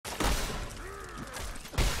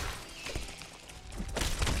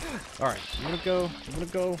Alright, I'm gonna go. I'm gonna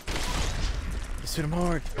go. Just hit him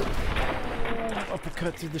hard. Oh,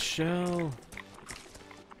 uppercut through the shell.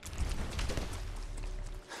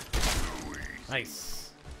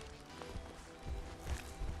 Nice.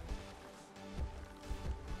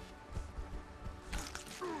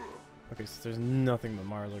 Okay, so there's nothing but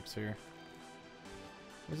Marlux here.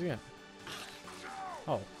 Where's he at?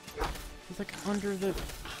 Oh. He's like under the...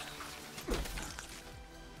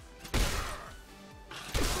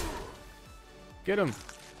 Get him!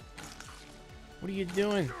 What are you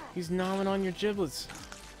doing? He's gnawing on your giblets.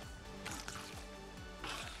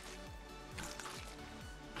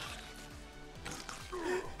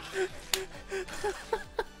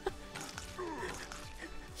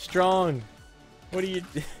 Strong. What are you?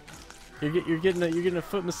 You're getting a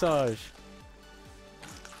foot massage,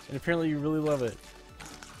 and apparently you really love it.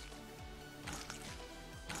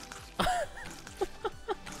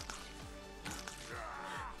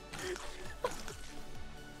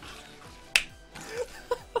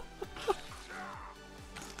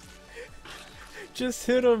 Just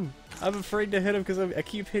hit him. I'm afraid to hit him because I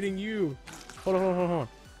keep hitting you. Hold on, hold on, hold on.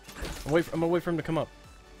 I'm gonna wait for him to come up.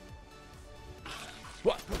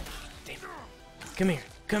 What? Damn. Come here.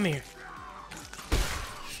 Come here.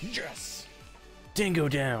 Yes. Dingo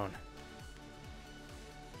down.